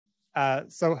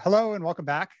So hello and welcome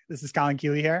back. This is Colin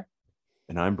here.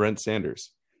 And I'm Brent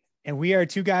Sanders. And we are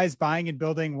two guys buying and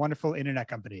building wonderful internet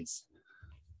companies.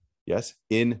 Yes,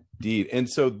 indeed. And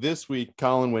so this week,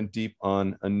 Colin went deep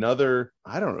on another,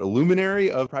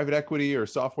 luminary of private equity or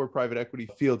software private equity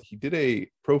field. He did a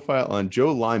profile on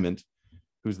Joe Lyman,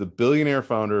 who's the billionaire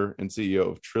founder and CEO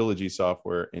of Trilogy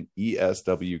Software and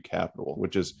ESW Capital,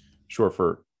 which is short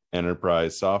for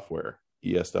Enterprise Software,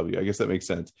 ESW. I guess that makes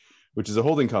sense, which is a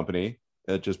holding company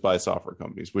that just buys software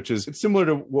companies, which is similar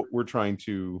to what we're trying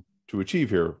to achieve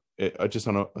here, just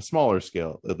on a smaller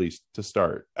scale, at least to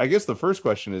start. I guess the first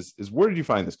question is where did you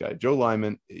find this guy? Joe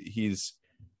Lyman,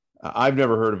 I've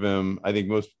never heard of him. I think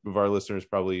most of our listeners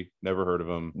probably never heard of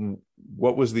him.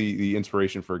 What was the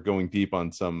inspiration for going deep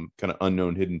on some kind of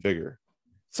unknown hidden figure?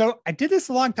 So I did this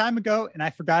a long time ago and I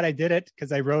forgot I did it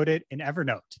because I wrote it in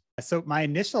Evernote. So my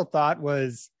initial thought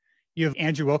was you have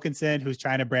Andrew Wilkinson, who's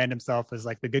trying to brand himself as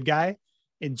like the good guy.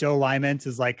 And Joe Lyman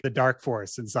is like the dark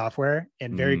force in software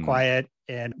and very quiet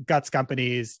and guts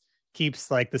companies,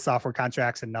 keeps like the software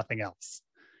contracts and nothing else.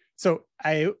 So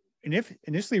I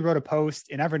initially wrote a post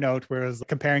in Evernote where it was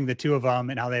comparing the two of them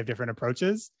and how they have different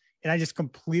approaches. And I just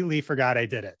completely forgot I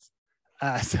did it.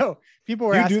 So people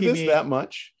were asking me. You do this that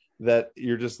much that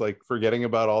you're just like forgetting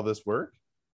about all this work?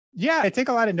 Yeah, I take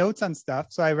a lot of notes on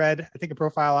stuff. So I think a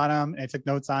profile on them and I took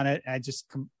notes on it. And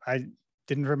I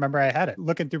didn't remember I had it.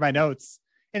 Looking through my notes.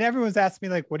 And everyone's asked me,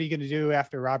 like, what are you going to do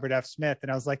after Robert F. Smith?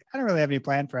 And I was like, I don't really have any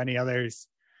plan for any others.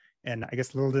 And I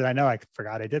guess little did I know, I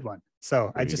forgot I did one.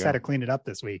 So I just had to clean it up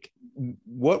this week.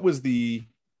 What was how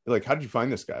did you find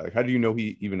this guy? Like, how do you know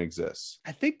he even exists?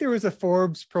 I think there was a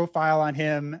Forbes profile on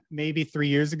him maybe 3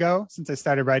 years ago, since I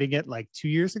started writing it like 2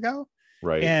 years ago.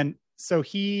 Right. And so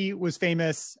he was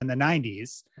famous in the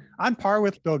 90s on par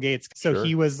with Bill Gates. So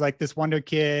He was like this wonder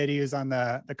kid. He was on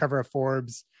the cover of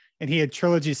Forbes and he had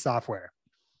Trilogy Software.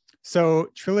 So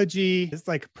Trilogy is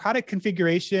like product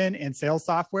configuration and sales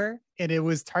software, and it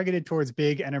was targeted towards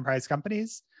big enterprise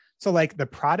companies. So like the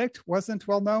product wasn't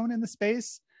well known in the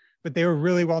space, but they were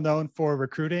really well known for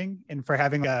recruiting and for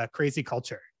having a crazy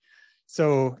culture.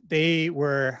 So they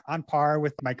were on par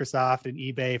with Microsoft and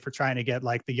eBay for trying to get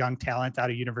like the young talent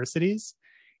out of universities.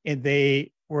 And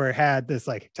they had this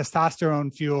like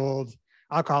testosterone fueled,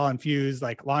 alcohol infused,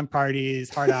 like long parties,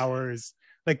 hard hours.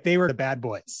 Like they were the bad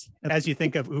boys. And as you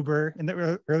think of Uber in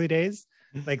the early days,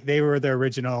 like they were the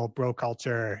original bro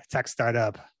culture tech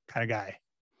startup kind of guy.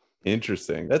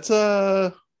 Interesting. That's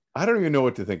I don't even know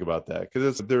what to think about that,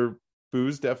 because their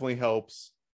booze definitely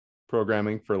helps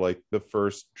programming for like the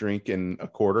first drink in a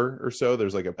quarter or so.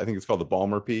 There's like I think it's called the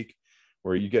Balmer Peak,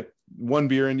 where you get one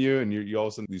beer in you and you all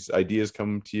of a sudden these ideas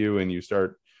come to you and you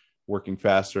start working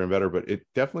faster and better, but it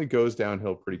definitely goes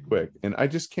downhill pretty quick. And I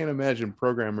just can't imagine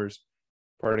programmers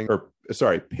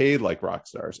paid like rock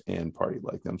stars and partied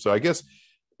like them. So I guess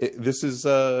this is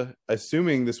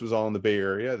assuming this was all in the Bay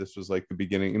Area. This was like the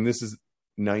beginning, and this is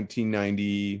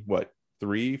 1990,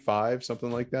 5,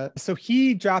 something like that. So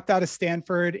he dropped out of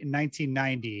Stanford in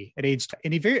 1990 at age,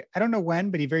 and I don't know when,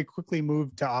 but he very quickly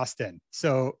moved to Austin.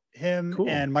 So him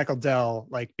and Michael Dell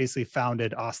like basically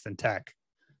founded Austin Tech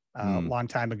a long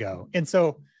time ago. And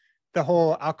so the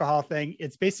whole alcohol thing,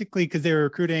 it's basically because they were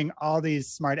recruiting all these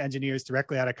smart engineers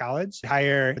directly out of college,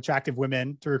 hire attractive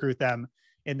women to recruit them.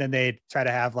 And then they'd try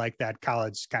to have like that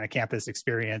college kind of campus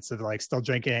experience of like still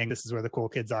drinking. This is where the cool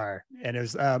kids are. And it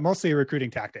was mostly a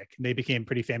recruiting tactic. And they became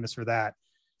pretty famous for that.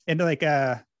 And like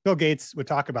Bill Gates would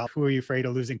talk about, who are you afraid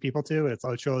of losing people to? It's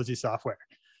all Trilogy Software.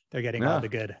 They're getting all the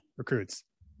good recruits.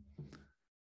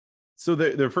 So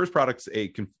their first product's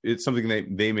it's something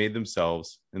they made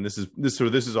themselves, and this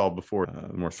is all before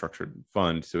the more structured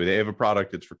fund. So they have a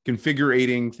product that's for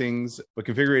configuring things, but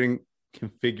configuring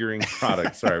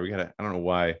products. Sorry, I don't know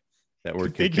why that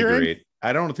word configurate.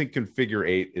 I don't think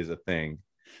configure8 is a thing.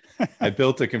 I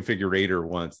built a configurator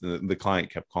once, and the client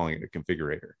kept calling it a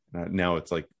configurator. Now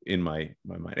it's like in my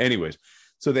mind. Anyways,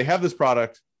 so they have this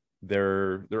product.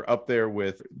 They're up there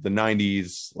with the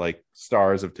 90s like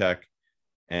stars of tech.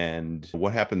 And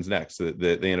what happens next?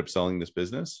 They end up selling this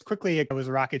business? Quickly, it was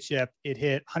a rocket ship. It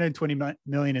hit 120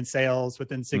 million in sales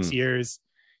within 6 years.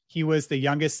 He was the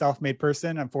youngest self-made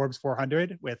person on Forbes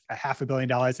 400 with $500 million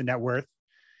in net worth.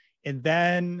 And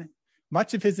then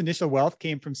much of his initial wealth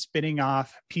came from spinning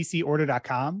off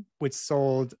PCorder.com, which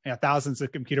sold thousands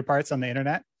of computer parts on the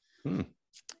internet.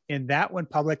 And that went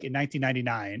public in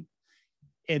 1999.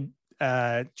 And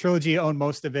Trilogy owned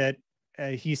most of it.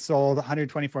 He sold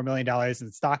 $124 million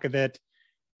in stock of it.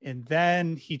 And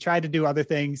then he tried to do other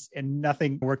things and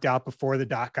nothing worked out before the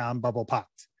dot-com bubble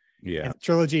popped. Yeah. And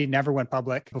Trilogy never went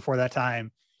public before that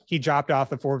time. He dropped off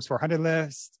the Forbes 400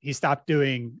 list. He stopped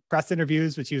doing press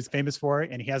interviews, which he was famous for,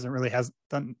 and he hasn't really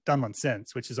done one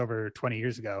since, which is over 20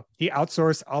 years ago. He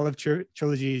outsourced all of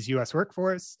Trilogy's US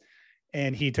workforce,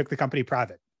 and he took the company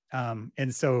private.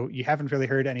 And so you haven't really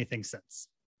heard anything since.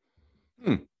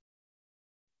 And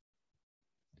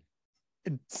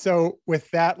so with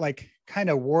that, like kind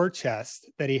of war chest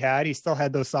that he still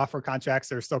had those software contracts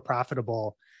that are still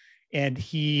profitable. And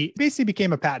he basically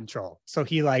became a patent troll. So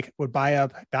he like would buy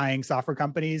up dying software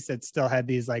companies that still had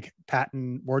these like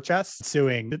patent war chests,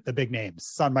 suing the big names,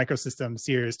 Sun Microsystems,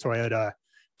 Sears, Toyota,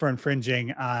 for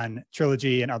infringing on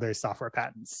Trilogy and other software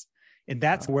patents. And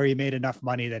that's where he made enough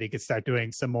money that he could start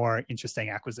doing some more interesting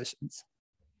acquisitions.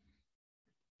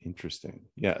 Interesting.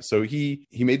 Yeah. So he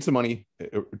made some money.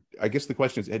 I guess the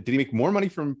question is, did he make more money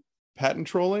from patent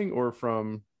trolling or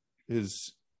from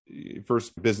his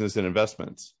first business and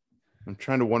investments? I'm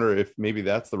trying to wonder if maybe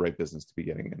that's the right business to be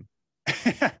getting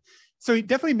in. So he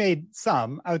definitely made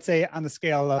some, I would say on the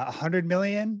scale of 100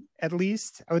 million, at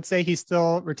least. I would say he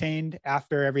still retained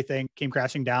after everything came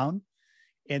crashing down.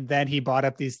 And then he bought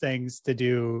up these things to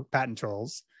do patent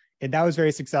trolls. And that was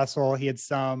very successful. He had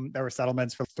there were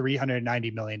settlements for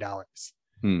 $390 million.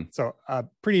 So a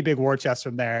pretty big war chest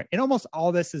from there. And almost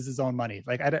all this is his own money.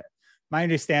 Like my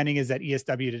understanding is that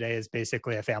ESW today is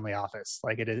basically a family office.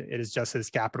 Like it is just his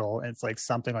capital. And it's like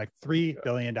something like $3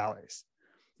 billion on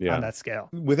that scale.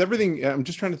 With everything, I'm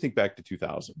just trying to think back to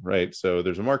 2000, right? So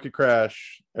there's a market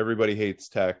crash. Everybody hates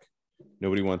tech.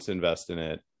 Nobody wants to invest in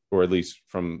it. Or at least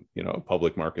from, a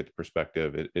public market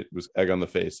perspective, it was egg on the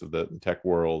face of the tech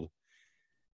world.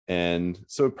 And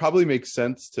so it probably makes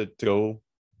sense to go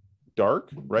dark,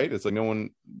 right? It's like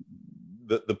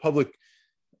the public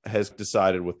has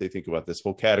decided what they think about this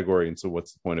whole category. And so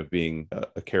what's the point of being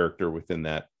a character within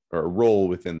that, or a role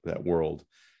within that world?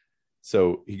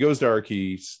 So he goes dark.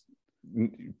 He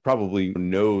probably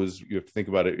knows, you have to think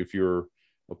about it. If you're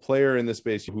a player in this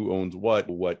space, who owns what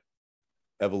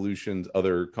evolutions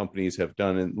other companies have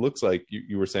done. And it looks like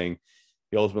you were saying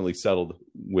he ultimately settled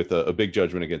with a big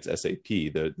judgment against SAP,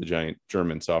 the giant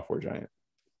German software giant.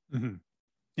 Mm-hmm.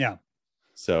 Yeah.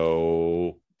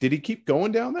 So did he keep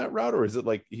going down that route, or is it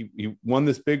like he won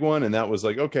this big one and that was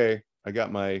like, okay, I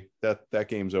got that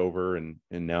game's over, and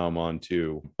now I'm on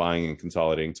to buying and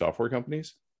consolidating software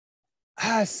companies?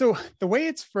 So the way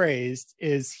it's phrased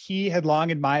is he had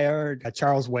long admired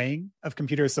Charles Wang of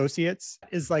Computer Associates,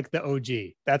 is like the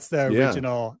OG. That's the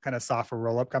original kind of software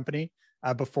roll-up company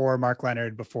before Mark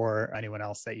Leonard, before anyone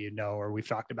else that or we've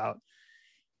talked about.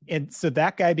 And so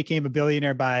that guy became a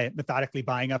billionaire by methodically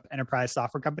buying up enterprise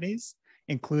software companies,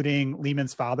 including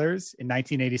Lehman's Fathers in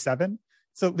 1987.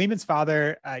 So Lehman's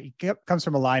father comes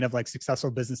from a line of like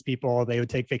successful business people. They would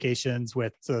take vacations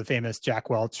with the famous Jack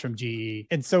Welch from GE.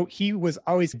 And so he was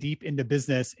always deep into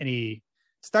business, and he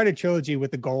started Trilogy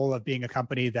with the goal of being a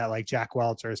company that like Jack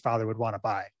Welch or his father would want to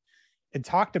buy. And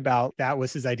talked about that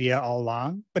was his idea all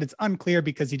along, but it's unclear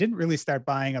because he didn't really start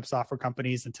buying up software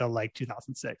companies until like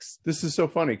 2006. This is so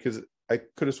funny because I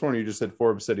could have sworn you just said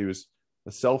Forbes said he was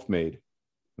a self-made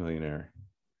millionaire,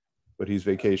 but he's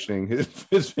vacationing.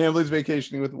 His family's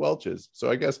vacationing with Welch's. So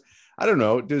I guess, I don't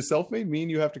know. Does self-made mean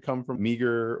you have to come from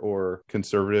meager or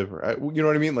conservative? Or, you know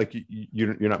what I mean? Like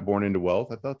you're not born into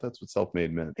wealth. I thought that's what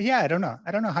self-made meant. Yeah, I don't know.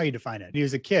 I don't know how you define it. He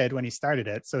was a kid when he started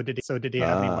it. So did he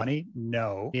have any money?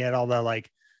 No. He had all the like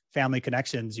family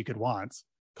connections you could want.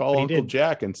 Call Uncle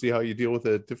Jack and see how you deal with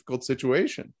a difficult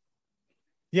situation.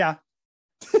 Yeah.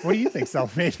 What do you think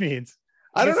self-made means?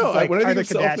 I don't know. Like, when I think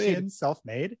are the Kardashians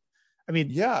self-made? I mean,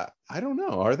 yeah, I don't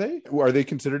know. Are they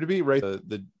considered to be, right?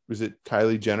 Was it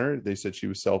Kylie Jenner? They said she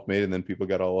was self-made, and then people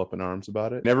got all up in arms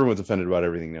about it. And everyone's offended about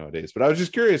everything nowadays. But I was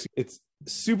just curious. It's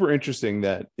super interesting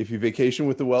that if you vacation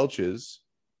with the Welches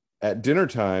at dinner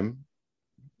time,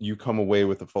 you come away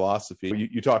with a philosophy.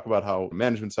 You talk about how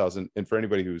management styles, and for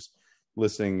anybody who's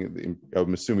listening,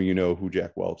 I'm assuming you know who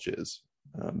Jack Welch is.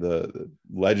 The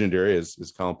legendary, as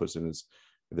Colin puts in, is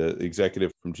the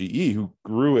executive from GE who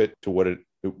grew it to what it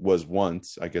was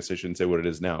once. I guess I shouldn't say what it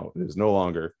is now. It is no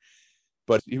longer,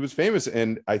 but he was famous.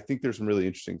 And I think there's some really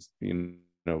interesting,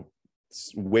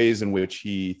 ways in which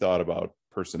he thought about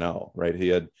personnel, right? He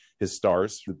had his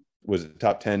stars, was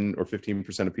top 10 or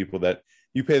 15% of people that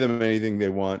you pay them anything they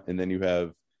want. And then you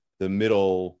have the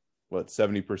middle,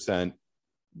 70%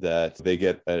 that they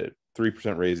get a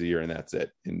 3% raise a year, and that's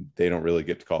it. And they don't really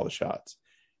get to call the shots.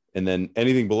 And then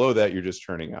anything below that, you're just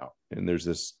churning out. And there's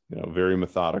this, very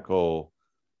methodical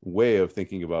way of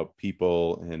thinking about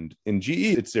people. And in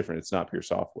GE, it's different. It's not pure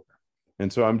software.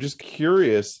 And so I'm just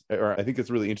curious, or I think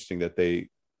it's really interesting that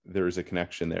there is a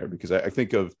connection there, because I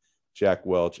think of Jack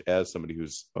Welch as somebody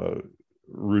who's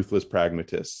ruthless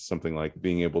pragmatists, something like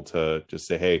being able to just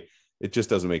say, hey, it just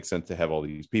doesn't make sense to have all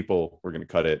these people. We're going to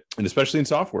cut it. And especially in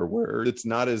software where it's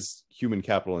not as human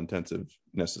capital intensive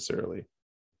necessarily.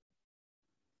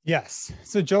 Yes.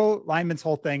 So Joe Lyman's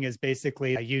whole thing is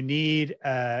basically you need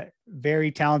a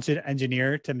very talented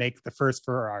engineer to make the first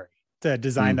Ferrari, to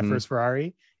design the first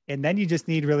Ferrari. And then you just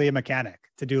need really a mechanic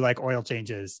to do like oil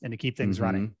changes and to keep things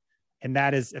running. And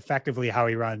that is effectively how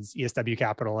he runs ESW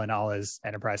Capital and all his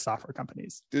enterprise software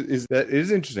companies. It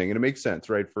is interesting. And it makes sense,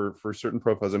 right? For certain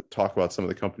profiles, and talk about some of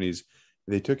the companies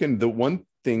they took in. The one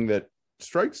thing that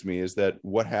strikes me is that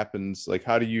what happens, like,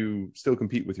 how do you still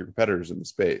compete with your competitors in the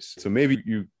space? So maybe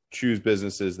you choose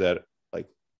businesses that, like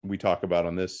we talk about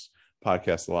on this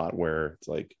podcast a lot, where it's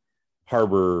like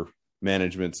harbor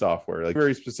management software, like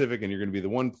very specific, and you're going to be the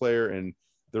one player, and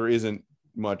there isn't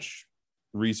much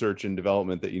research and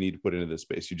development that you need to put into this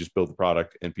space. You just build the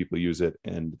product and people use it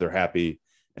and they're happy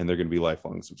and they're going to be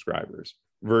lifelong subscribers,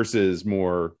 versus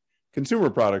more consumer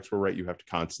products where, right, you have to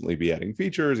constantly be adding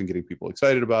features and getting people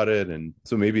excited about it. And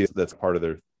so maybe that's part of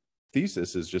their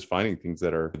thesis, is just finding things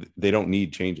that they don't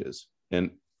need changes.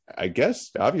 And I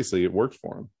guess obviously it works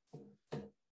for them.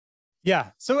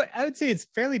 Yeah. So I would say it's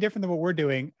fairly different than what we're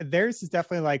doing. Theirs is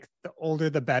definitely like the older,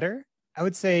 the better. I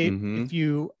would say if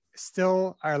you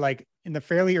still are like in the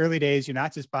fairly early days, you're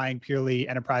not just buying purely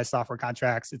enterprise software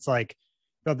contracts. It's like,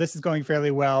 well, this is going fairly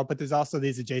well, but there's also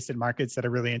these adjacent markets that are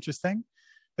really interesting.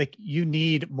 Like you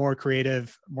need more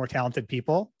creative, more talented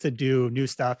people to do new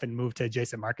stuff and move to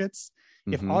adjacent markets.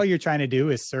 If all you're trying to do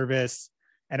is service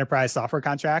enterprise software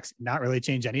contracts, not really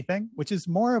change anything, which is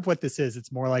more of what this is.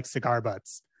 It's more like cigar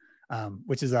butts,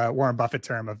 which is a Warren Buffett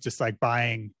term of just like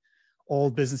buying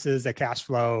old businesses that cash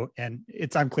flow, and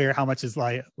it's unclear how much is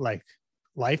like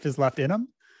life is left in them.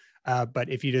 But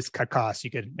if you just cut costs, you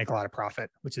could make a lot of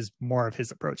profit, which is more of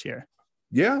his approach here.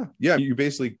 Yeah. You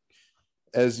basically,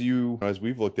 as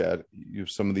we've looked at, you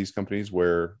have some of these companies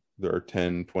where there are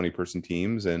 10, 20 person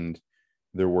teams and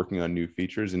they're working on new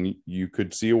features, and you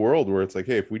could see a world where it's like,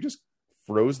 hey, if we just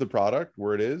froze the product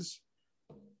where it is,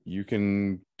 you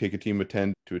can take a team of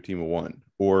 10 to a team of 1,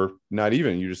 or not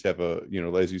even. You just have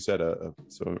as you said,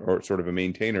 or sort of a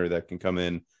maintainer that can come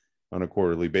in on a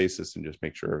quarterly basis and just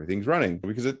make sure everything's running,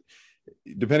 because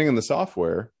depending on the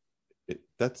software,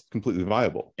 that's completely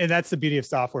viable. And that's the beauty of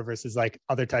software versus like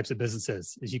other types of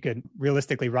businesses, is you could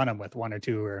realistically run them with 1 or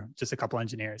 2 or just a couple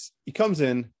engineers. He comes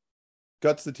in,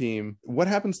 guts the team. What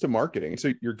happens to marketing?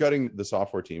 So you're gutting the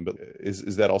software team, but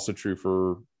is that also true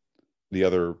for the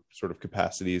other sort of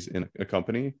capacities in a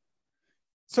company?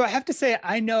 So I have to say,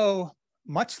 I know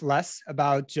much less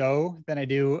about Joe than I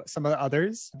do some of the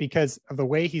others, because of the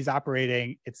way he's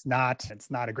operating. It's not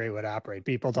a great way to operate.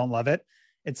 People don't love it.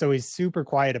 And so he's super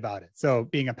quiet about it. So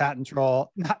being a patent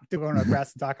troll, not going to the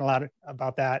press and talking a lot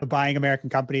about that, buying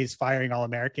American companies, firing all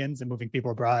Americans and moving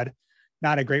people abroad,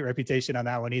 not a great reputation on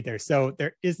that one either. So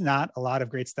there is not a lot of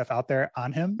great stuff out there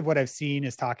on him. What I've seen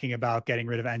is talking about getting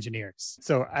rid of engineers.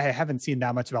 So I haven't seen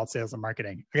that much about sales and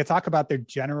marketing. I could talk about their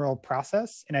general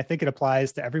process, and I think it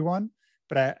applies to everyone,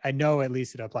 but I know at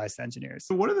least it applies to engineers.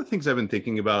 So one of the things I've been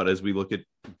thinking about as we look at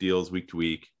deals week to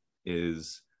week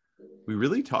is we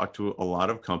really talk to a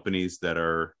lot of companies that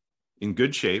are in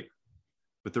good shape,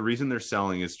 but the reason they're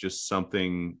selling is just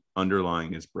something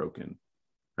underlying is broken,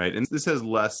 right? And this has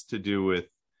less to do with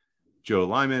Joe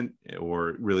Lyman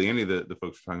or really any of the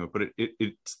folks we're talking about, but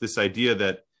it's this idea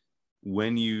that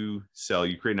when you sell,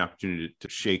 you create an opportunity to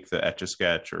shake the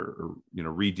Etch-a-Sketch or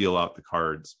re-deal out the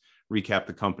cards, recap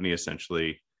the company,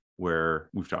 essentially, where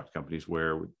we've talked to companies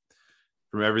where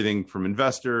from everything from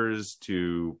investors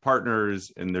to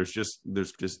partners, and there's just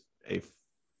I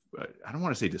don't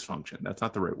want to say dysfunction, that's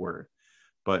not the right word,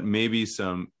 but maybe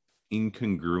some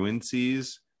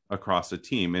incongruencies across a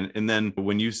team. And then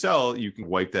when you sell, you can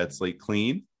wipe that slate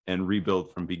clean and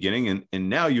rebuild from beginning. And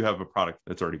now you have a product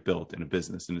that's already built in a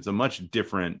business, and it's a much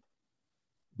different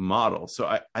model.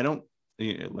 So I don't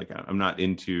I'm not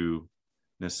into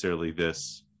necessarily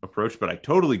this approach, but I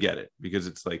totally get it, because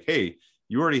it's like, hey,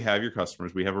 you already have your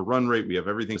customers. We have a run rate. We have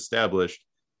everything established.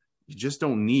 You just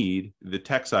don't need the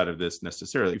tech side of this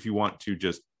necessarily if you want to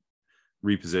just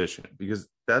reposition it, because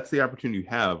that's the opportunity you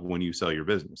have when you sell your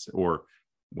business or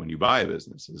when you buy a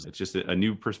business. It's just a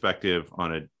new perspective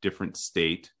on a different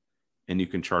state, and you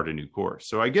can chart a new course.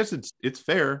 So I guess it's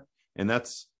fair. And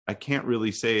I can't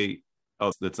really say,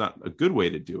 oh, that's not a good way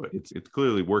to do it. It's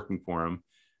clearly working for them.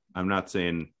 I'm not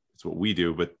saying it's what we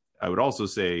do, but I would also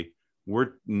say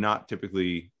we're not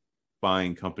typically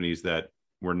buying companies that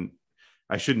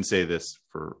I shouldn't say this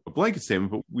for a blanket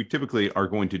statement, but we typically are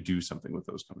going to do something with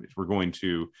those companies. We're going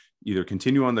to either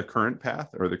continue on the current path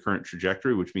or the current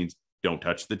trajectory, which means don't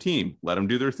touch the team, let them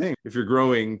do their thing. If you're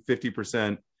growing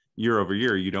 50% year over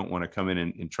year, you don't want to come in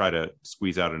and try to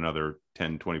squeeze out another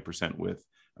 10, 20% with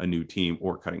a new team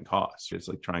or cutting costs. It's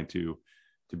like trying to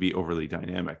be overly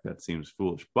dynamic. That seems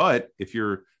foolish. But if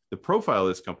the profile of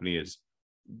this company is,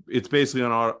 it's basically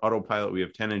on autopilot. We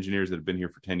have 10 engineers that have been here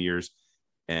for 10 years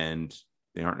and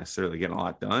they aren't necessarily getting a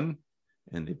lot done.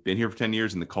 And they've been here for 10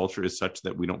 years and the culture is such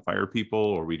that we don't fire people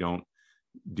or we don't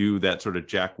do that sort of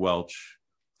Jack Welch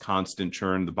constant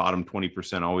churn, the bottom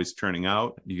 20% always churning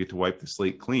out. You get to wipe the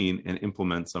slate clean and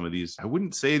implement some of these. I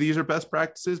wouldn't say these are best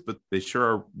practices, but they sure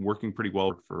are working pretty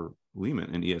well for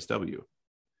Lehman and ESW.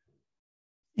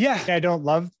 Yeah, I don't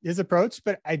love his approach,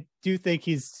 but I do think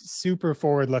he's super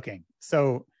forward looking.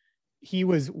 So he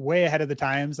was way ahead of the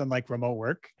times on like remote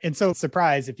work. And so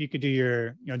surprise, if you could do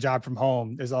your job from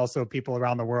home, there's also people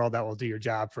around the world that will do your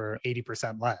job for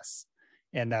 80% less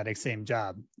in that same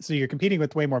job. So you're competing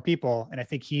with way more people. And I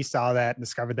think he saw that and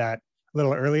discovered that a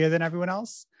little earlier than everyone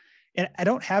else. And I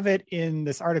don't have it in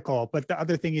this article, but the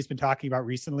other thing he's been talking about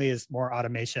recently is more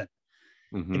automation.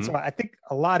 Mm-hmm. And so I think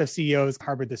a lot of CEOs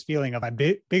harbored this feeling of my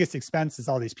biggest expense is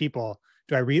all these people.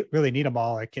 Do I really need them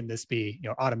all? Or can this be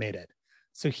automated?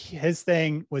 So his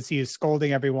thing was he was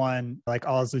scolding everyone, like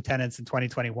all his lieutenants in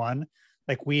 2021.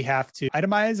 Like we have to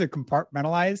itemize or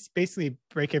compartmentalize, basically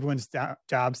break everyone's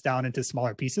jobs down into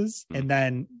smaller pieces and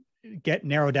then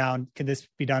narrow down. Can this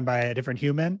be done by a different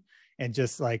human and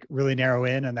just like really narrow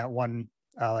in on that one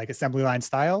like assembly line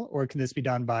style, or can this be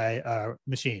done by a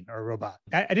machine or a robot?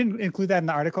 I didn't include that in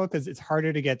the article because it's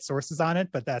harder to get sources on it,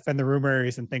 but that's been the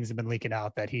rumors and things have been leaking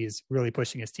out that he's really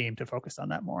pushing his team to focus on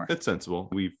that more. That's sensible.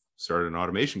 We've started an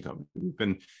automation company. We've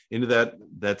been into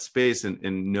that space and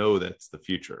know that's the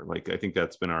future. Like, I think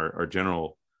that's been our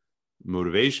general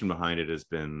motivation behind it has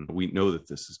been, we know that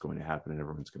this is going to happen and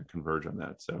everyone's going to converge on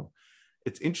that. So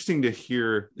it's interesting to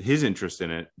hear his interest in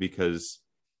it because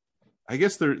I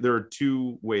guess there are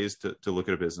two ways to look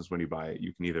at a business when you buy it.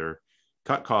 You can either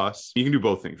cut costs. You can do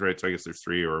both things, right? So I guess there's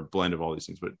three or a blend of all these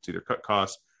things, but it's either cut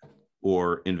costs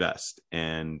or invest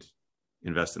in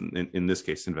this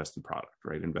case, invest in product,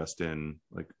 right? Invest in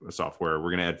like a software. We're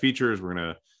going to add features. We're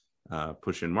going to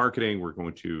push in marketing. We're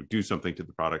going to do something to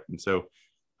the product. And so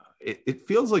it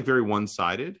feels like very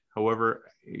one-sided. However,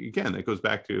 again, it goes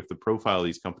back to if the profile of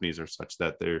these companies are such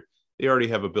that they already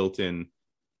have a built-in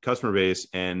customer base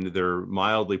and they're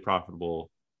mildly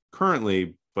profitable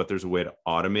currently, but there's a way to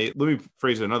automate. Let me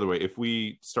phrase it another way. If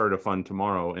we start a fund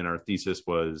tomorrow and our thesis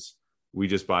was we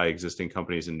just buy existing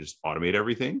companies and just automate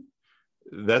everything,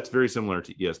 that's very similar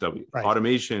to ESW. Right.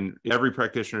 Automation, every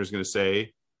practitioner is going to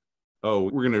say, oh,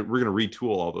 we're going to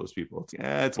retool all those people.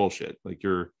 It's bullshit. Like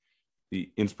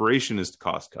the inspiration is to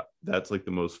cost cut. That's like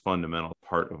the most fundamental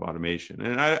part of automation.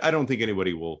 And I don't think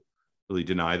anybody will really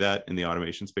deny that in the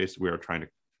automation space. We are trying to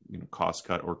cost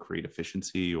cut or create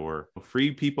efficiency or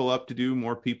free people up to do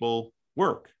more people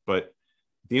work. But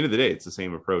at the end of the day, it's the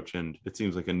same approach. And it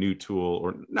seems like a new tool,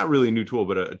 or not really a new tool,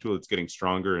 but a tool that's getting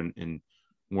stronger and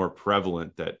more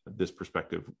prevalent that this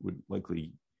perspective would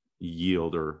likely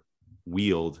yield or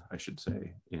wield, I should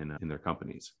say, in their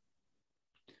companies.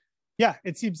 Yeah,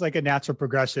 it seems like a natural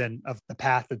progression of the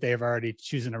path that they've already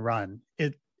chosen to run.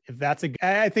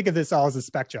 I think of this all as a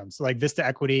spectrum. So like Vista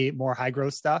Equity, more high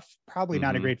growth stuff, probably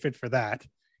not a great fit for that.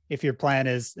 If your plan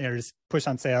is just push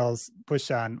on sales, push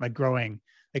on like growing,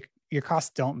 like your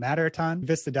costs don't matter a ton.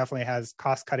 Vista definitely has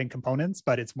cost cutting components,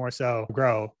 but it's more so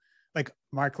grow. Like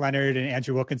Mark Leonard and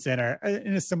Andrew Wilkinson are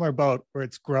in a similar boat where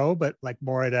it's grow, but like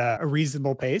more at a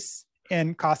reasonable pace,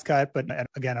 and cost cut, but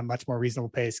again, a much more reasonable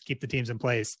pace, keep the teams in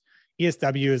place.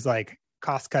 ESW is like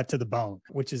cost cut to the bone,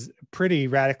 which is a pretty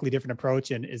radically different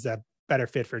approach and is a better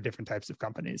fit for different types of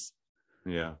companies.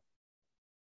 Yeah.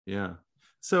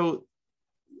 So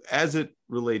as it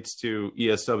relates to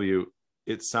ESW,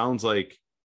 it sounds like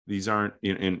these aren't,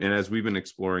 and as we've been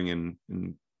exploring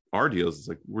in our deals, it's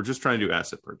like, we're just trying to do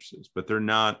asset purchases, but they're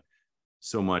not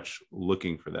so much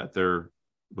looking for that. They're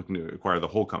looking to acquire the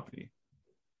whole company.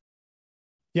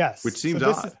 Yes. Which seems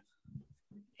odd.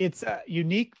 It's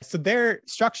unique. So their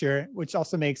structure, which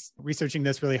also makes researching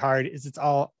this really hard, is it's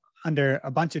all under a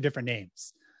bunch of different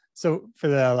names. So for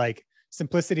the like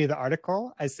simplicity of the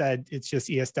article, I said it's just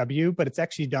ESW, but it's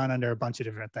actually done under a bunch of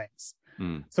different things.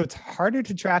 So it's harder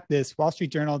to track this. Wall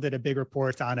Street Journal did a big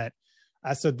report on it.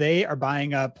 So they are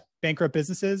buying up bankrupt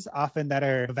businesses, often that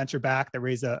are venture backed, that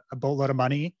raise a boatload of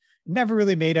money, never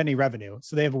really made any revenue.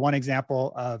 So they have one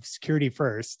example of Security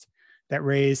First that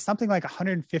raised something like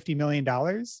 $150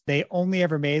 million. They only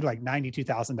ever made like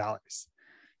 $92,000.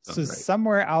 So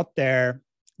somewhere out there,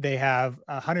 they have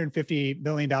 $150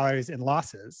 million in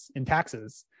losses in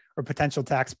taxes or potential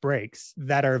tax breaks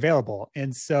that are available.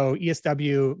 And so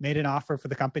ESW made an offer for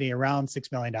the company around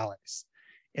 $6 million.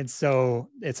 And so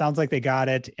it sounds like they got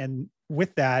it. And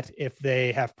with that, if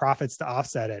they have profits to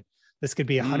offset it, this could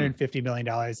be $150 million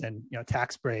in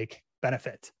tax break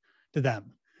benefit to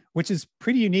them, which is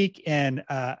pretty unique and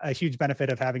a huge benefit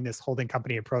of having this holding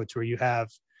company approach where you have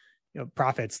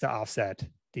profits to offset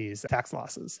these tax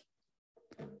losses.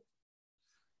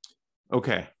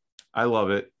 Okay. I love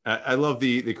it. I love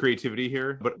the creativity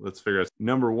here, but let's figure out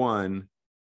number one,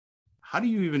 how do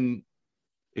you even,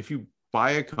 if you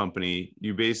buy a company,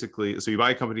 you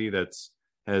buy a company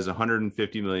has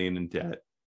 150 million in debt,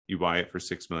 you buy it for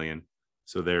 6 million.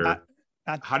 So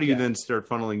how do you then start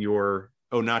funneling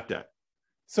not debt?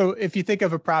 So if you think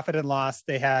of a profit and loss,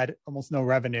 they had almost no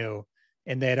revenue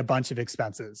and they had a bunch of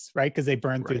expenses, right? Because they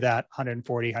burned through that $140,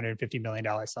 $150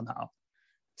 million somehow.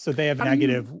 So they have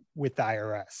negative with the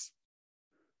IRS.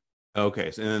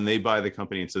 Okay. So, and then they buy the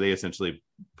company. And so they essentially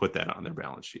put that on their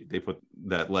balance sheet. They put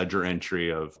that ledger entry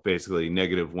of basically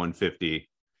negative 150,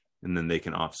 and then they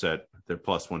can offset their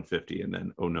plus 150 and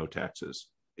then no taxes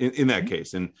in that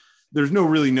case. And there's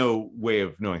no way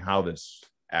of knowing how this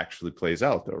actually plays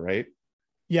out though, right?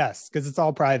 Yes, because it's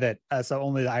all private. So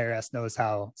only the IRS knows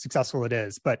how successful it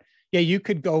is. But yeah, you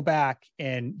could go back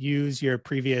and use your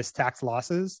previous tax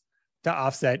losses to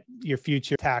offset your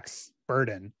future tax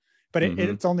burden. But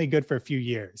it's only good for a few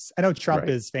years. I know Trump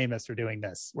is famous for doing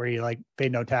this, where he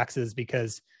paid no taxes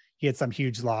because he had some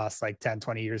huge loss 10,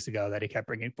 20 years ago that he kept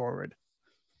bringing forward.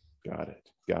 Got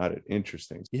it.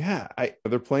 Interesting. Yeah.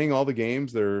 They're playing all the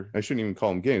games. I shouldn't even call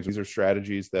them games. These are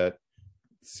strategies that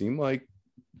seem like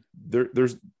they're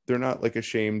not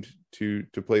ashamed to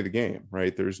play the game,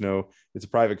 right? It's a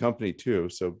private company too.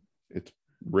 So it's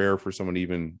rare for someone to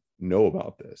even know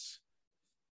about this.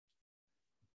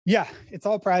 Yeah, it's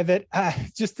all private.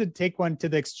 Just to take one to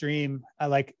the extreme,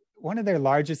 one of their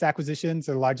largest acquisitions,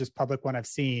 or the largest public one I've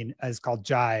seen, is called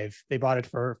Jive. They bought it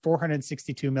for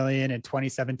 $462 million in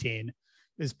 2017. It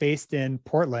was based in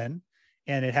Portland,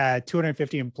 and it had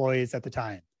 250 employees at the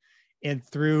time. And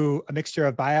through a mixture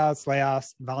of buyouts,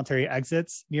 layoffs, and voluntary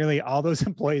exits, nearly all those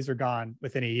employees were gone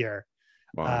within a year.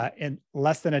 Wow. And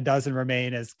less than a dozen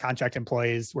remain as contract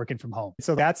employees working from home.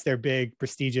 So that's their big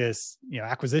prestigious,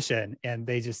 acquisition. And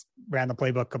they just ran the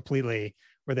playbook completely,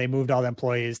 where they moved all the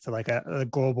employees to a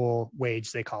global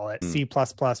wage, they call it. C++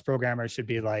 programmers should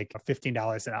be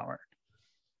 $15 an hour.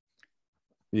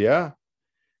 Yeah.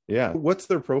 Yeah. What's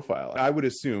their profile? I would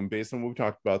assume, based on what we've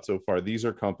talked about so far, these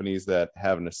are companies that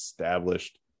have an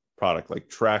established product,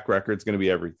 track record's going to be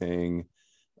everything.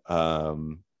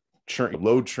 Low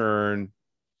churn,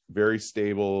 very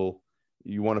stable.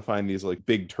 You want to find these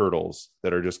big turtles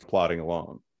that are just plodding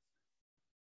along.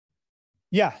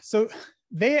 Yeah. So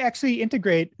they actually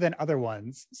integrate than other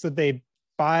ones. So they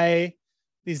buy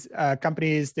these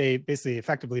companies, they basically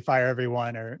effectively fire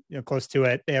everyone or close to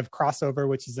it. They have Crossover,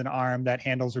 which is an arm that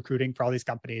handles recruiting for all these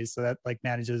companies. So that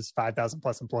manages 5,000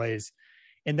 plus employees.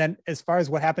 And then as far as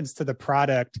what happens to the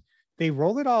product, they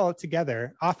roll it all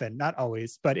together, often, not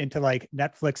always, but into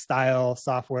Netflix style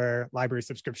software library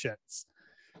subscriptions.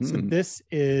 So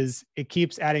it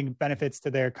keeps adding benefits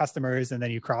to their customers, and then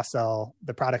you cross-sell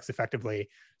the products effectively.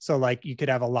 So you could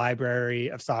have a library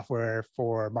of software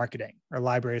for marketing, or a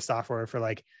library of software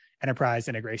for enterprise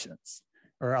integrations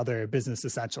or other business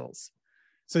essentials.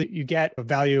 So you get a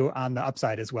value on the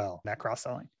upside as well, that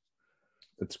cross-selling.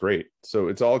 That's great. So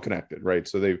it's all connected, right?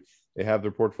 So they have their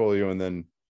portfolio, and then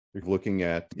I'm looking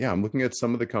at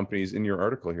some of the companies in your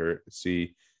article here.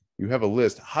 See, you have a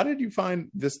list. How did you find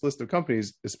this list of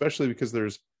companies, especially because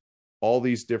there's all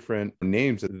these different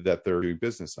names that they're doing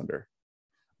business under?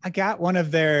 I got one of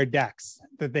their decks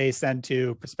that they send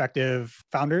to prospective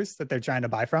founders that they're trying to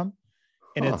buy from.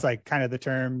 And it's kind of the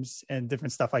terms and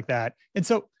different stuff like that. And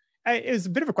so it was a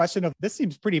bit of a question of, this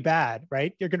seems pretty bad,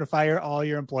 right? You're going to fire all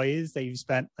your employees that you've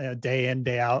spent day in,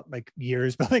 day out,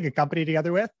 years building a company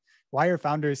together with. Why are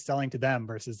founders selling to them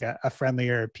versus a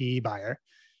friendlier PE buyer?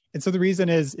 And so the reason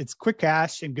is it's quick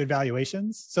cash and good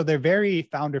valuations. So they're very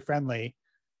founder friendly,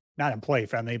 not employee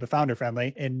friendly, but founder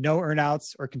friendly, and no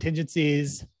earnouts or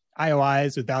contingencies,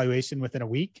 IOIs with valuation within a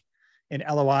week, and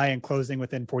LOI and closing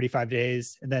within 45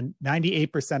 days. And then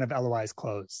 98% of LOIs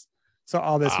close. So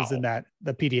all this was in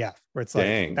the PDF where it's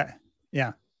that.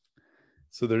 Yeah.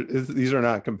 So these are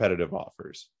not competitive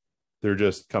offers. They're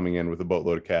just coming in with a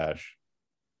boatload of cash,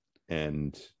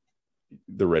 and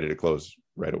they're ready to close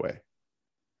right away.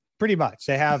 Pretty much.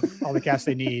 They have all the cash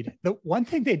they need. The one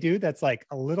thing they do that's like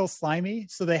a little slimy.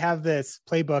 So they have this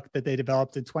playbook that they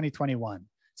developed in 2021.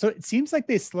 So it seems like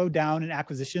they slowed down in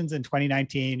acquisitions in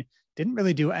 2019, didn't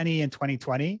really do any in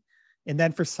 2020. And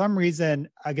then for some reason,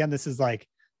 again, this is like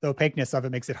the opaqueness of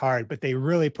it makes it hard, but they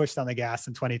really pushed on the gas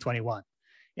in 2021.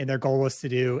 And their goal was to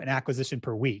do an acquisition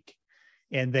per week.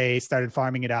 And they started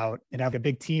farming it out and have a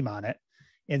big team on it.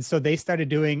 And so they started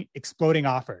doing exploding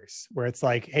offers where it's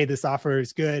like, hey, this offer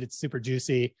is good. It's super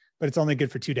juicy, but it's only good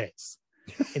for 2 days.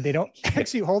 And they don't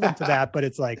actually hold them to that, but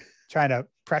it's like trying to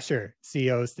pressure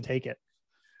CEOs to take it.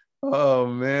 Oh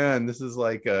man, this is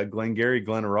like Glengarry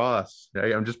Glen Ross.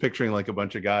 I'm just picturing like a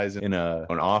bunch of guys in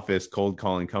an office cold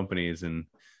calling companies, and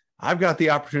I've got the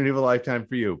opportunity of a lifetime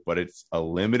for you, but it's a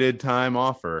limited time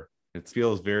offer. It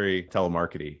feels very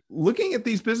telemarketing. Looking at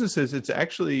these businesses, it's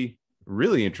actually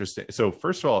really interesting. So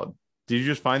first of all, did you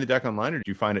just find the deck online, or did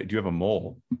you find it? Do you have a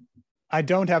mole? I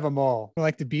don't have a mole. I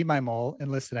like to be my mole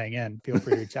and listening in. Feel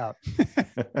free to reach out.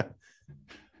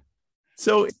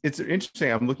 So it's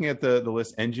interesting. I'm looking at the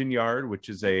list. Engine Yard, which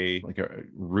is a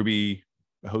Ruby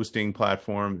hosting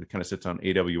platform that kind of sits on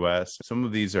AWS. Some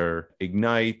of these are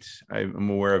Ignite. I'm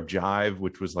aware of Jive,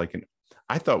 which was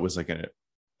I thought was like an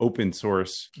open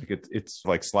source. Like it's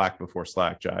like Slack before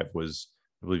Slack. Jive was,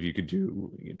 I believe you could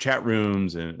do chat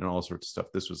rooms and all sorts of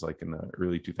stuff. This was like in the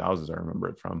early 2000s, I remember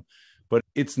it from. But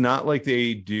it's not like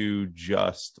they do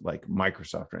just like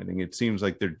Microsoft or anything. It seems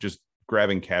like they're just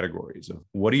grabbing categories of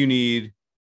what do you need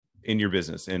in your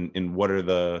business and what are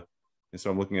and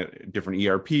so I'm looking at different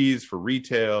ERPs for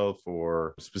retail,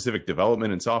 for specific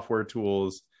development and software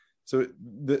tools. So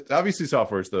obviously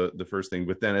software is the first thing,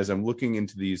 but then as I'm looking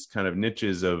into these kind of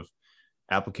niches of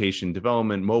application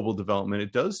development, mobile development,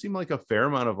 it does seem like a fair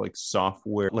amount of like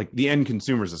software, like the end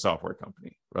consumer is a software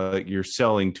company, right? Like you're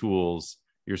selling tools,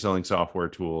 you're selling software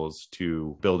tools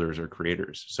to builders or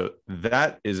creators. So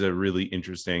that is a really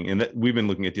interesting, and that we've been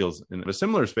looking at deals in a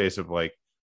similar space of like,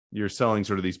 you're selling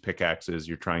sort of these pickaxes,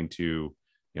 you're trying to,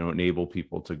 enable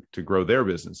people to grow their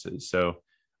businesses. So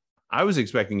I was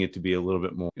expecting it to be a little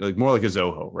bit more like a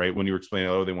Zoho, right? When you were explaining,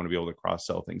 they want to be able to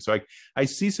cross-sell things. So I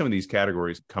see some of these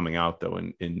categories coming out though,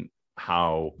 in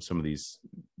how some of these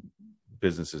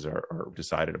businesses are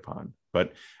decided upon.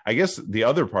 But I guess the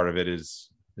other part of it is,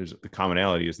 there's the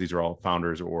commonality is these are all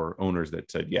founders or owners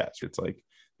that said yes. It's like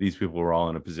these people are all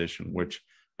in a position, which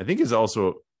I think is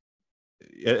also,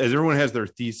 as everyone has their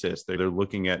thesis, they're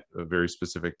looking at a very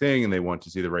specific thing and they want to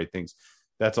see the right things.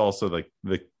 That's also like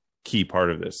the key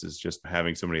part of this, is just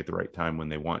having somebody at the right time when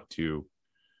they want to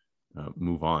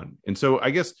move on. And so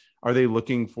I guess, are they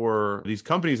looking for these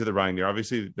companies that they're buying?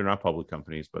 They're not public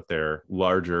companies, but they're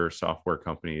larger software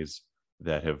companies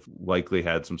that have likely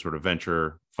had some sort of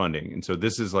venture funding. And so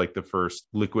this is like the first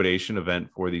liquidation event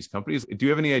for these companies. Do you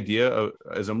have any idea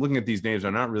as I'm looking at these names,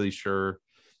 I'm not really sure,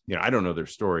 I don't know their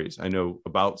stories. I know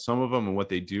about some of them and what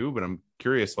they do, but I'm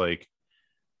curious, like,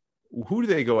 who do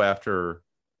they go after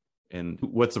and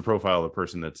what's the profile of the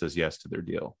person that says yes to their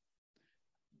deal?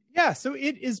 Yeah, so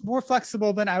it is more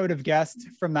flexible than I would have guessed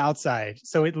from the outside.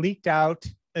 So it leaked out.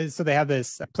 So they have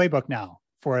this playbook now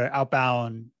for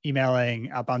outbound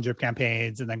emailing, outbound drip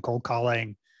campaigns, and then cold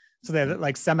calling. So they're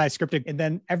like semi-scripted, and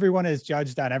then everyone is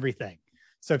judged on everything.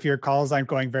 So if your calls aren't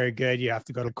going very good, you have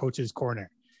to go to coach's corner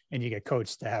and you get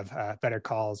coached to have better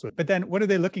calls. But then what are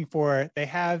they looking for? They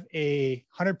have a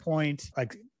 100-point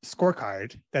like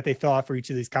scorecard that they fill out for each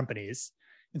of these companies.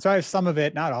 And so I have some of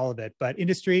it, not all of it, but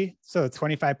industry. So it's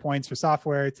 25 points for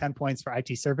software, 10 points for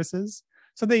IT services.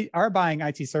 So they are buying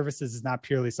IT services, is not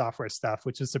purely software stuff,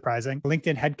 which is surprising.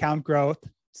 LinkedIn headcount growth.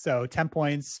 So 10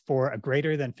 points for a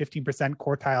greater than 15%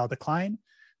 quartile decline,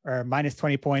 or minus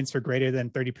 20 points for greater than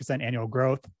 30% annual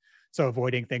growth. So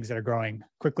avoiding things that are growing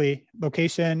quickly.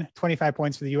 Location, 25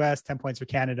 points for the US, 10 points for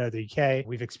Canada, the UK.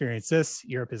 We've experienced this.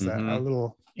 Europe is a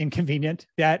little inconvenient.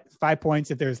 Debt, 5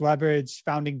 points if there's leverage.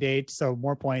 Founding date, so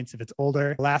more points if it's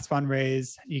older. Last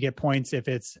fundraise, you get points if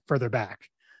it's further back.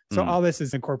 So all this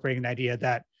is incorporating the idea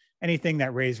that anything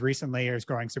that raised recently or is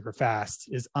growing super fast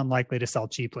is unlikely to sell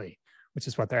cheaply, which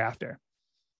is what they're after.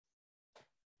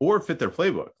 Or fit their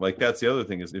playbook. Like that's the other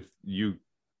thing, is if you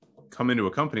come into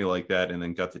a company like that and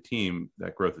then got the team,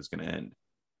 that growth is going to end.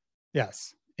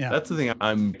 Yes. Yeah. That's the thing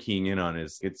I'm keying in on,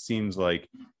 is it seems like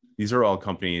these are all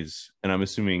companies, and I'm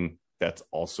assuming that's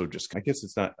also just, I guess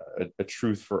it's not a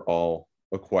truth for all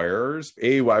acquirers.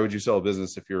 A, why would you sell a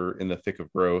business if you're in the thick of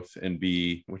growth? And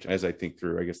B, which as I think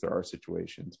through, I guess there are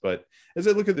situations, but as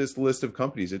I look at this list of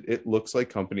companies, it looks like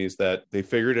companies that they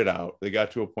figured it out. They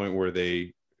got to a point where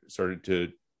they started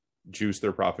to juice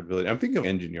their profitability. I'm thinking of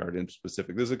Engine Yard in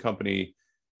specific. This is a company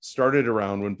started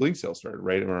around when Blink Sales started,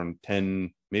 right? Around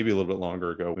 10, maybe a little bit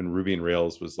longer ago, when Ruby and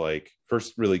Rails was like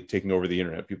first really taking over the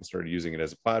internet. People started using it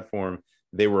as a platform.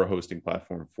 They were a hosting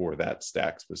platform for that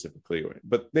stack specifically,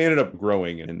 but they ended up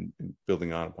growing and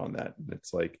building on upon that. And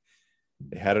it's like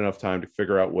they had enough time to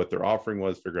figure out what their offering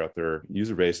was, figure out their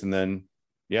user base, and then,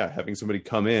 yeah, having somebody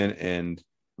come in and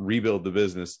rebuild the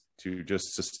business to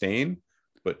just sustain,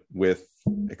 but with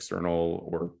external,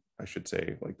 or I should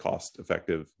say, like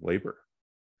cost-effective labor.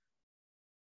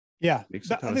 Yeah. Makes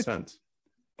a ton of sense.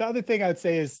 The other thing I would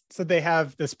say is, so they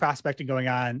have this prospecting going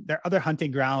on. Their other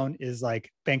hunting ground is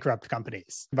like bankrupt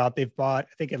companies. They've bought,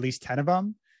 I think, at least 10 of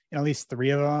them, and at least 3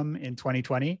 of them in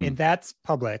 2020. And that's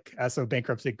public. So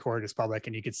bankruptcy court is public,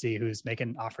 and you can see who's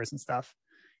making offers and stuff.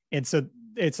 And so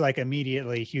it's like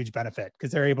immediately huge benefit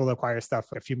because they're able to acquire stuff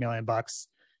for a few $1,000,000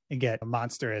 and get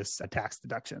monstrous tax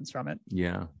deductions from it.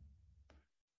 Yeah.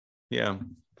 Yeah.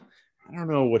 I don't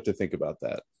know what to think about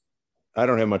that. I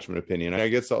don't have much of an opinion. I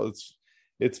guess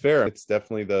it's fair. It's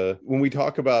definitely when we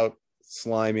talk about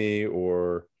slimy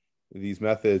or these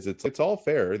methods, it's all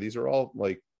fair. These are all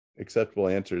like acceptable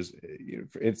answers.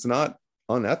 It's not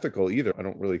unethical either. I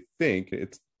don't really think.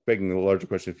 It's begging the larger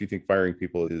question if you think firing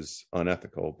people is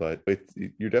unethical, but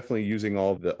you're definitely using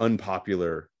all the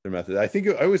unpopular methods.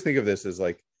 I always think of this as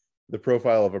like the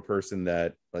profile of a person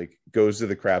that like goes to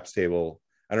the craps table.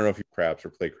 I don't know if you craps or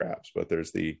play craps, but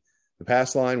there's the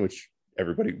pass line, which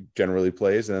everybody generally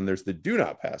plays, and then there's the do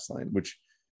not pass line, which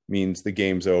means the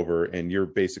game's over and you're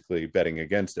basically betting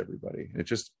against everybody.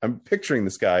 I'm picturing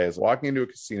this guy as walking into a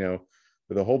casino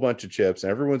with a whole bunch of chips,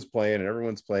 and everyone's playing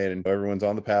and everyone's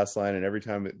on the pass line, and every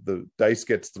time the dice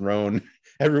gets thrown,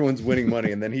 everyone's winning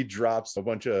money, and then he drops a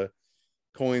bunch of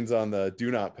coins on the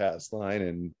do not pass line,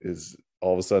 and is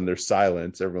all of a sudden there's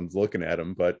silence. Everyone's looking at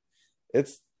him, but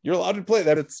you're allowed to play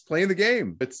that. It's playing the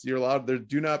game. You're allowed. The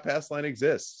do not pass line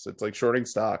exists. It's like shorting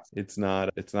stocks. It's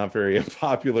not very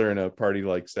popular in a party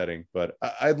like setting, but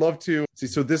I'd love to see.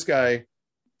 So this guy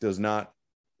does not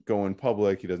go in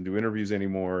public. He doesn't do interviews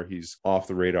anymore. He's off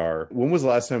the radar. When was the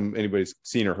last time anybody's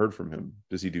seen or heard from him?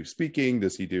 Does he do speaking?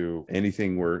 Does he do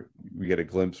anything where we get a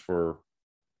glimpse for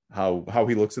how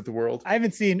he looks at the world? I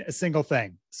haven't seen a single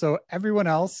thing. So everyone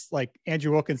else, like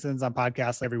Andrew Wilkinson's on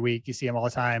podcasts every week. You see him all the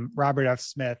time. Robert F.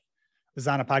 Smith was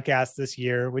on a podcast this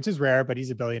year, which is rare, but he's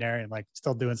a billionaire and like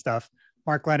still doing stuff.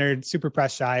 Mark Leonard, super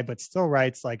press shy, but still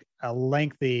writes like a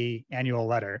lengthy annual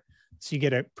letter. So you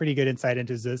get a pretty good insight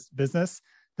into this business.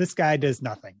 This guy does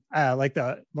nothing. Like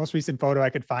the most recent photo I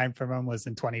could find from him was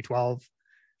in 2012.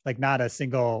 Like not a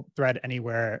single thread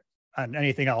anywhere on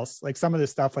anything else. Like some of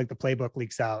this stuff, like the playbook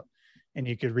leaks out and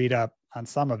you could read up on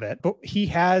some of it. But he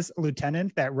has a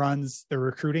lieutenant that runs the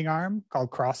recruiting arm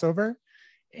called Crossover,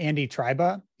 Andy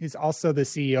Triba. He's also the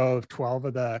CEO of 12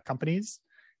 of the companies.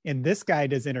 And this guy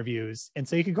does interviews. And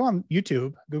so you can go on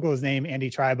YouTube, Google his name, Andy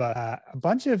Triba, a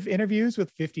bunch of interviews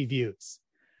with 50 views.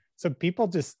 So people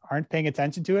just aren't paying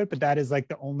attention to it, but that is like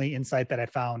the only insight that I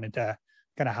found into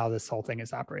kind of how this whole thing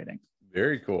is operating.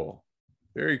 Very cool.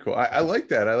 Very cool. I like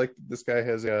that. I like this guy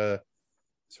has a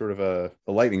sort of a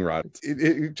lightning rod.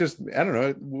 It just, I don't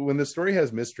know, when the story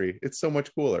has mystery, it's so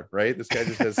much cooler, right? This guy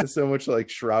just has so much like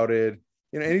shrouded,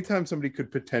 anytime somebody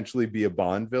could potentially be a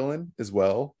Bond villain as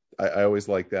well. I always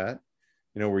like that,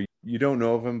 where you don't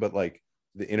know of him, but like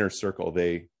the inner circle,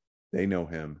 they know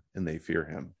him and they fear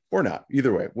him, or not.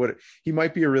 Either way, he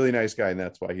might be a really nice guy, and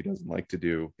that's why he doesn't like to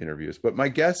do interviews. But my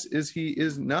guess is he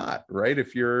is not, right?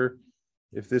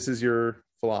 If this is your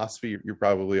philosophy, you're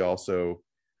probably also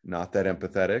not that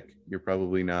empathetic. You're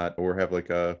probably not, or have like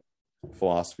a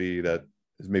philosophy that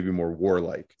is maybe more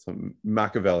warlike, some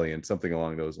Machiavellian, something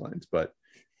along those lines. But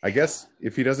I guess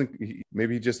if he doesn't,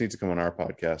 maybe he just needs to come on our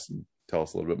podcast and tell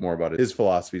us a little bit more about his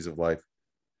philosophies of life.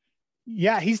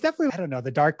 Yeah, he's definitely, I don't know,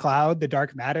 the dark cloud, the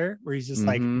dark matter, where he's just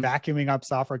like vacuuming up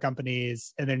software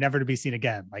companies and they're never to be seen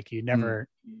again. Like you never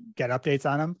get updates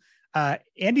on him.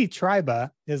 Andy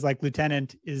Triba, his like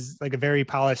lieutenant, is like a very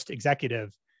polished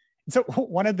executive. And so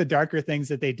one of the darker things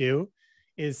that they do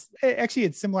is actually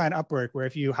it's similar on Upwork, where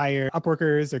if you hire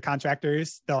Upworkers or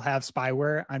contractors, they'll have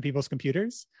spyware on people's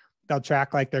computers. They'll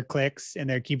track like their clicks and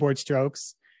their keyboard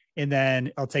strokes. And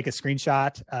then I'll take a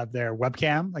screenshot of their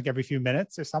webcam like every few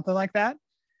minutes or something like that.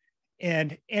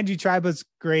 And Andy Triba's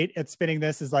great at spinning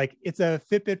this is like, it's a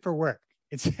Fitbit for work.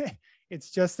 It's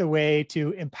just a way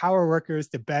to empower workers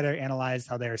to better analyze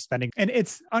how they're spending. And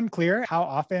it's unclear how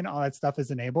often all that stuff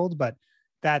is enabled, but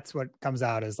that's what comes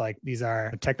out as like, these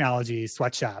are technology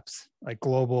sweatshops, like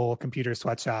global computer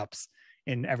sweatshops,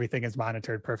 and everything is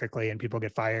monitored perfectly and people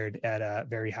get fired at a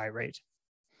very high rate.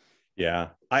 Yeah,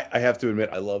 I have to admit,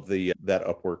 I love that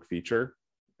Upwork feature.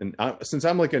 And since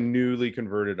I'm like a newly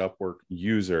converted Upwork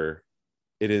user,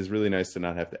 it is really nice to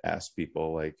not have to ask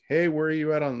people like, hey, where are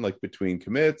you at on like between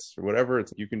commits or whatever.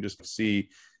 It's you can just see.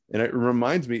 And it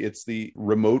reminds me, it's the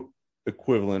remote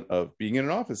equivalent of being in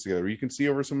an office together. You can see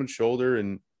over someone's shoulder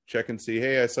and check and see,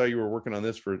 hey, I saw you were working on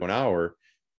this for an hour.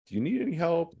 Do you need any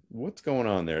help? What's going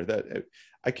on there? That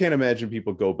I can't imagine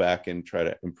people go back and try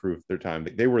to improve their time.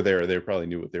 They were there. They probably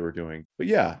knew what they were doing. But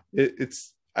yeah,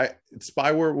 it's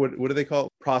spyware. What do they call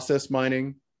it? Process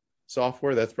mining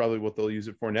software. That's probably what they'll use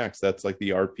it for next. That's like the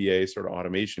RPA sort of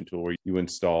automation tool where you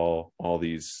install all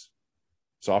these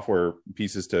software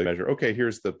pieces to measure, okay,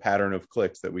 here's the pattern of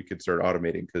clicks that we could start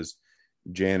automating because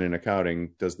Jan in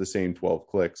accounting does the same 12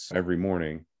 clicks every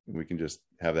morning. And we can just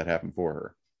have that happen for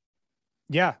her.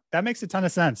 Yeah, that makes a ton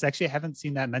of sense. Actually, I haven't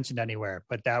seen that mentioned anywhere,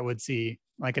 but that would see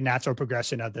like a natural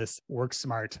progression of this work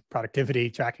smart productivity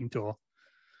tracking tool.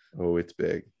 Oh, it's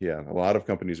big. Yeah, a lot of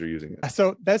companies are using it.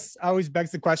 So this always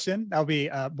begs the question. That'll be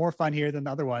more fun here than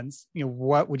the other ones.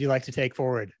 What would you like to take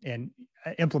forward and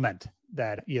implement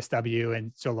that ESW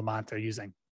and Joe Lamont are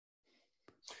using?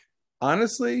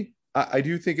 Honestly, I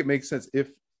do think it makes sense.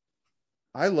 If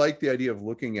I like the idea of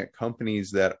looking at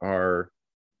companies that are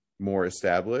more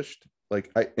established,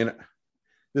 and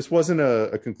this wasn't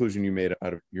a conclusion you made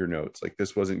out of your notes. Like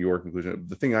this wasn't your conclusion.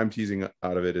 The thing I'm teasing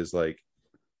out of it is like,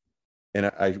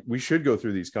 and we should go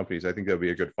through these companies. I think that'd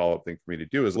be a good follow-up thing for me to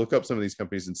do is look up some of these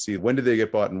companies and see when did they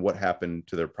get bought and what happened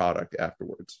to their product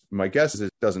afterwards. My guess is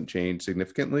it doesn't change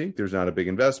significantly. There's not a big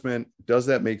investment. Does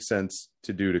that make sense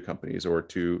to do to companies or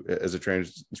to as a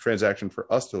transaction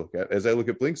for us to look at? As I look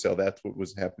at Blinkcell, that's what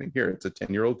was happening here. It's a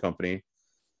 10-year-old company.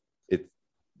 It's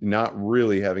not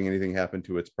really having anything happen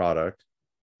to its product.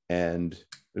 And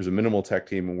there's a minimal tech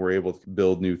team and we're able to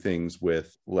build new things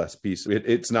with less pieces.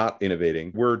 It's not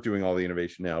innovating. We're doing all the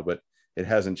innovation now, but it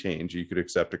hasn't changed. You could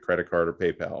accept a credit card or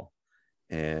PayPal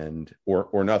and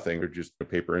or nothing, or just a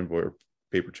paper invoice or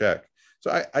paper check.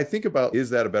 So I think about, is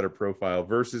that a better profile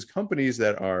versus companies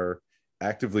that are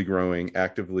actively growing,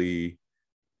 actively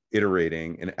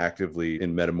iterating, and actively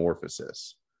in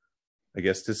metamorphosis? I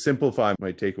guess to simplify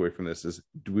my takeaway from this is,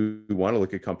 do we want to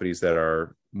look at companies that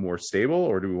are more stable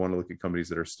or do we want to look at companies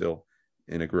that are still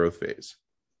in a growth phase?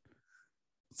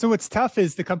 So what's tough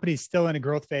is the company's still in a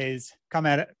growth phase, come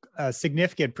at a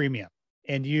significant premium.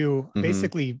 And you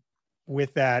basically,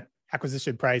 with that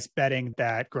acquisition price, betting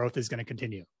that growth is going to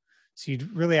continue. So you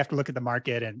really have to look at the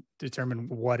market and determine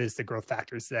what is the growth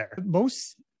factors there.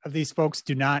 Most of these folks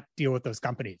do not deal with those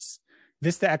companies.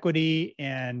 Vista Equity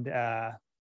and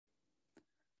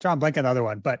John Blank, another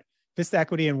one, but Vista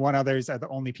Equity and one others are the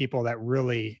only people that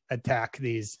really attack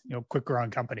these, quick growing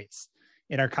companies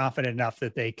and are confident enough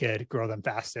that they could grow them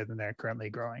faster than they're currently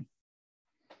growing.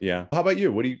 Yeah. How about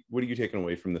you? What are you taking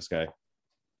away from this guy?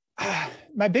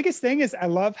 My biggest thing is I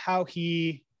love how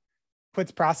he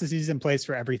puts processes in place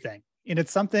for everything. And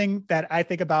it's something that I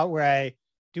think about where I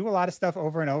do a lot of stuff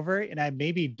over and over, and I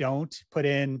maybe don't put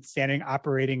in standard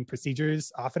operating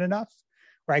procedures often enough,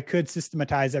 where I could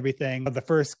systematize everything. The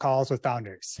first calls with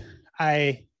founders.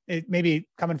 It maybe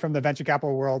coming from the venture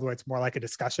capital world where it's more like a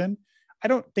discussion. I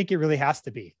don't think it really has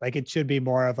to be. Like it should be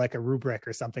more of like a rubric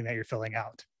or something that you're filling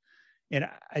out. And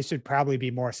I should probably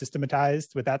be more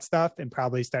systematized with that stuff and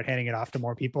probably start handing it off to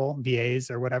more people,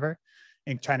 VAs or whatever,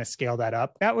 and trying to scale that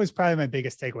up. That was probably my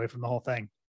biggest takeaway from the whole thing,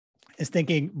 is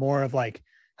thinking more of like,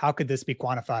 how could this be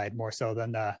quantified more so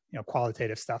than the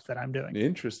qualitative stuff that I'm doing?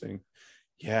 Interesting.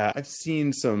 Yeah, I've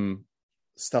seen some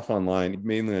stuff online,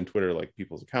 mainly on Twitter, like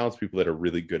people's accounts, people that are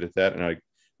really good at that. And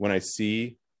when I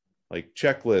see like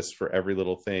checklists for every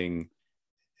little thing,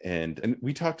 and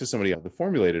we talked to somebody on the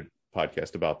Formulated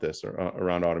podcast about this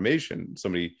around automation.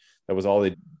 Somebody that was all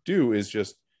they do is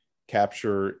just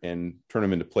capture and turn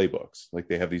them into playbooks. Like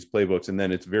they have these playbooks, and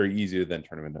then it's very easy to then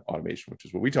turn them into automation, which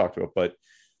is what we talked about. But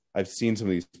I've seen some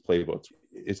of these playbooks.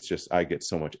 It's just, I get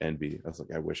so much envy. I was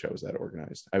like, I wish I was that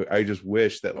organized. I just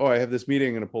wish that, I have this meeting,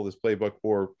 I'm going to pull this playbook,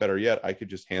 or better yet, I could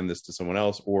just hand this to someone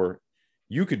else, or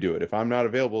you could do it. If I'm not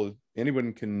available,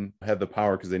 anyone can have the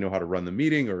power because they know how to run the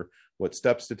meeting or what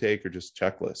steps to take or just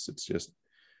checklists.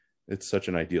 It's such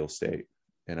an ideal state.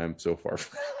 And I'm so far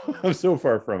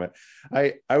from it.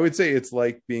 I would say it's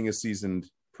like being a seasoned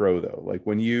pro though. Like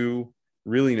when you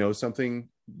really know something,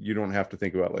 you don't have to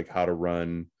think about like how to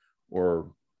run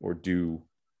or do,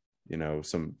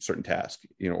 some certain task,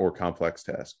 or complex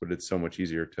task, but it's so much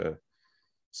easier to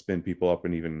spin people up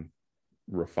and even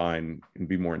refine and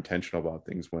be more intentional about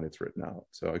things when it's written out.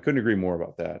 So I couldn't agree more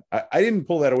about that. I didn't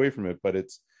pull that away from it, but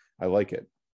I like it.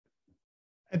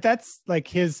 And that's like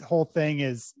his whole thing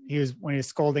is when he's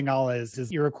scolding all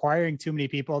is you're requiring too many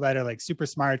people that are like super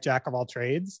smart, jack of all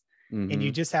trades. And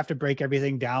you just have to break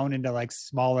everything down into like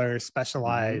smaller,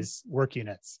 specialized work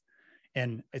units.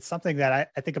 And it's something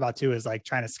that I think about too, is like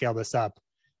trying to scale this up.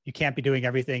 You can't be doing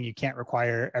everything. You can't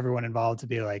require everyone involved to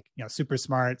be like, super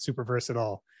smart, super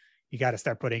versatile. You got to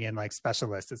start putting in like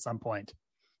specialists at some point.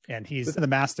 And he's the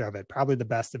master of it, probably the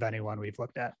best of anyone we've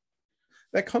looked at.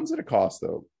 That comes at a cost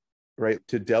though, right?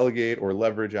 To delegate or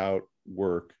leverage out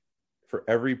work, for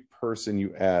every person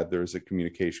you add, there's a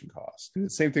communication cost. And the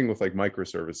same thing with like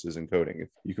microservices and coding. If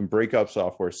you can break up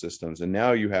software systems, and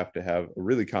now you have to have a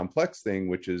really complex thing,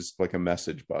 which is like a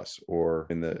message bus, or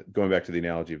going back to the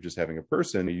analogy of just having a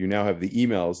person, you now have the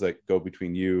emails that go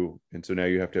between you. And so now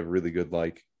you have to have a really good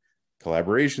like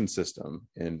collaboration system.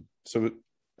 And so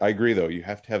I agree though, you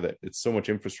have to have that. It's so much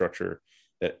infrastructure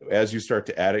that as you start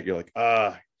to add it, you're like,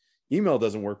 email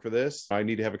doesn't work for this. I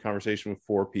need to have a conversation with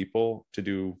 4 people to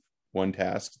do one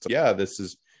task. So yeah, this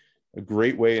is a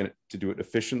great way to do it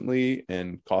efficiently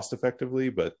and cost effectively,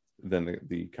 but then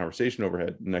the conversation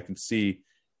overhead. And I can see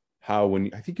how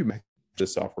I think you mentioned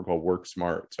this software called Work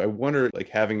Smart. So I wonder, like,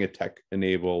 having a tech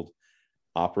enabled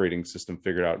operating system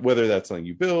figured out, whether that's something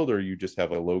you build or you just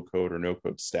have a low code or no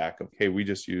code stack of, hey, we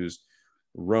just use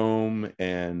Roam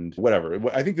and whatever.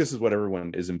 I think this is what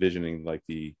everyone is envisioning, like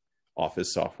the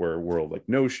office software world, like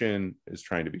Notion is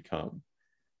trying to become,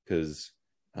 because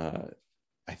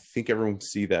I think everyone can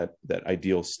see that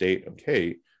ideal state of,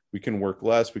 hey, we can work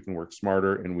less, we can work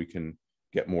smarter, and we can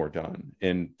get more done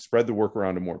and spread the work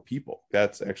around to more people.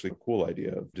 That's actually a cool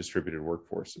idea of distributed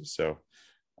workforces. So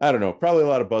I don't know, probably a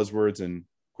lot of buzzwords and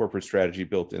corporate strategy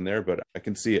built in there, but I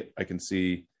can see it. I can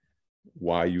see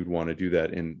why you'd want to do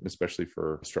that, and especially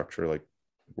for a structure like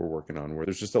we're working on, where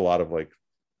there's just a lot of like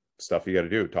stuff you got to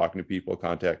do, talking to people,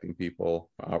 contacting people,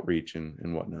 outreach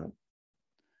and whatnot.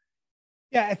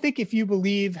 Yeah, I think if you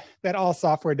believe that all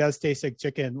software does taste like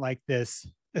chicken, like this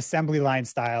assembly line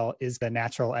style is the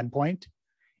natural endpoint,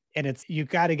 and you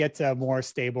got to get to a more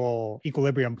stable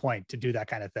equilibrium point to do that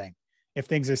kind of thing. If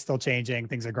things are still changing,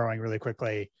 things are growing really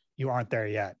quickly, you aren't there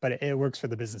yet, but it works for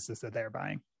the businesses that they're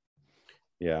buying.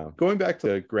 Yeah. Going back to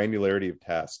the granularity of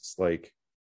tasks, like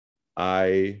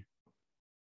I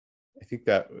think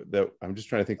that I'm just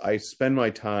trying to think, I spend my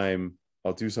time,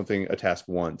 I'll do a task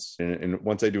once. And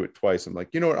once I do it twice, I'm like,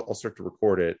 you know what, I'll start to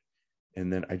record it.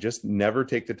 And then I just never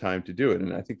take the time to do it.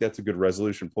 And I think that's a good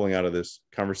resolution pulling out of this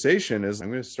conversation is I'm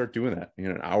going to start doing that,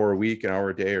 an hour a week, an hour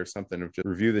a day or something, of just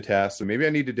review the tasks. So maybe I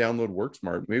need to download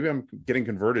WorkSmart. Maybe I'm getting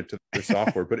converted to the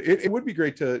software, but it would be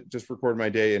great to just record my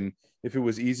day. And if it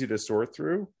was easy to sort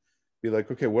through, be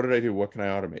like, okay, what did I do? What can I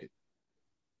automate?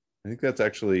 I think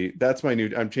that's my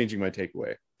new, I'm changing my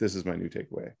takeaway. This is my new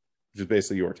takeaway, which is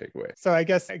basically your takeaway. So I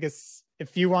guess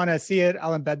if you want to see it,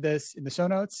 I'll embed this in the show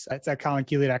notes. It's at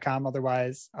colinkeeley.com.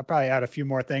 Otherwise, I'll probably add a few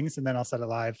more things and then I'll set it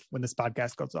live when this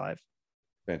podcast goes live.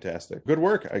 Fantastic. Good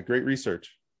work. Great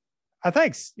research.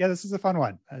 Thanks. Yeah, this was a fun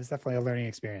one. It's definitely a learning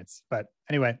experience. But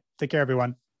anyway, take care,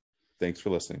 everyone. Thanks for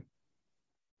listening.